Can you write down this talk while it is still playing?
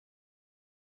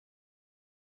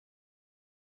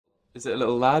Is it a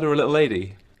little lad or a little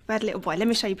lady? Bad little boy. Let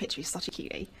me show you a picture. He's such a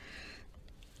cutie.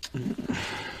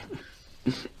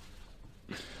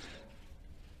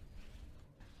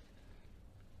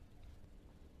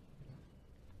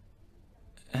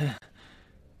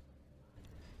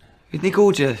 Isn't he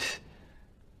gorgeous?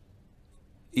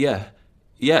 Yeah.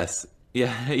 Yes.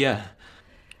 Yeah, yeah.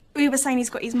 We were saying he's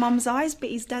got his mum's eyes, but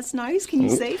his dad's nose. Can you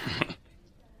see?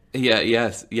 Yeah,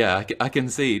 yes, yeah, I can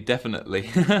see, definitely.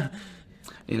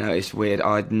 You know, it's weird.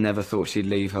 I'd never thought she'd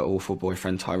leave her awful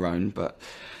boyfriend Tyrone, but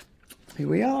here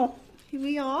we are. Here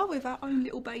we are with our own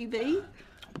little baby.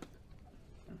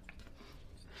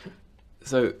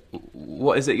 So,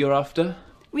 what is it you're after?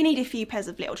 We need a few pairs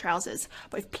of little trousers,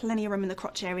 but with plenty of room in the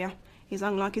crotch area. He's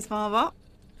unlike his father.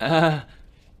 The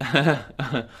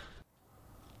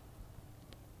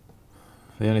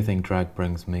only thing drag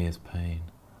brings me is pain.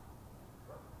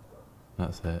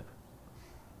 That's it.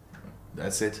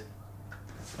 That's it?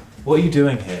 What are you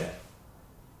doing here?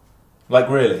 Like,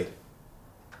 really?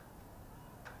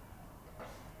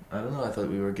 I don't know, I thought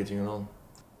we were getting along.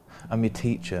 I'm your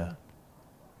teacher.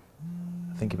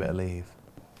 I think you better leave.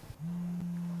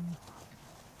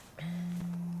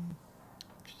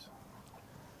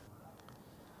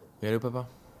 Oui, allô, papa?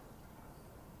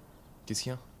 Qu'est-ce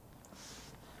qu'il y a?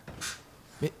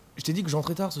 Mais je t'ai dit que je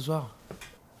rentrais tard ce soir.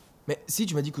 Mais si,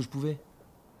 tu m'as dit que je pouvais.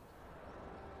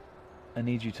 I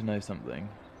need you to know something.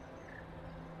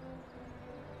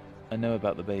 I know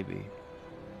about the baby.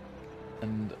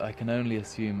 And I can only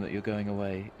assume that you're going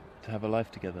away to have a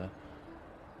life together.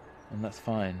 And that's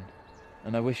fine.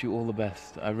 And I wish you all the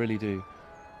best, I really do.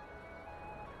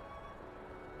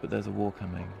 But there's a war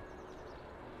coming.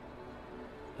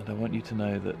 And I want you to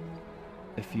know that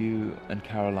if you and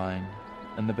Caroline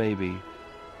and the baby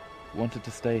wanted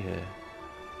to stay here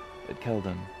at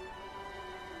Keldon,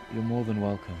 you're more than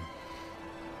welcome.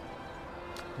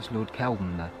 It's Lord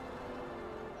Kelvin, there.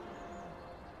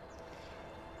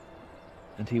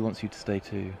 And he wants you to stay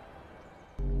too.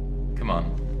 Come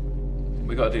on.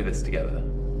 We gotta do this together,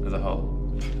 as a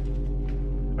whole.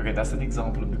 Okay, that's an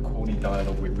example of the corny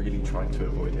dialogue we're really trying to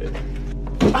avoid here.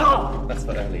 That's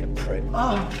for Elliot, prick.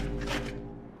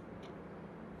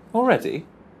 Already?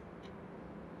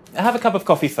 Have a cup of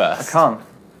coffee first. I can't.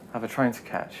 I have a train to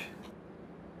catch.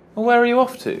 Well, where are you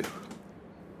off to?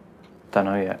 Don't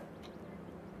know yet.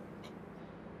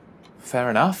 Fair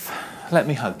enough. Let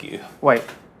me hug you. Wait.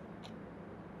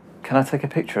 Can I take a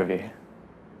picture of you?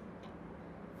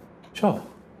 Sure.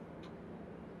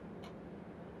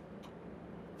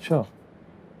 Sure.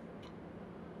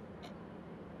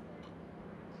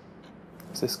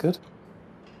 Is this good?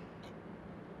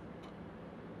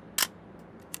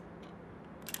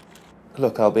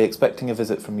 Look, I'll be expecting a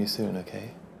visit from you soon,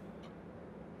 okay?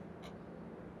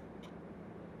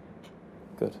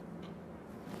 Good.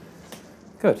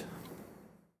 Good.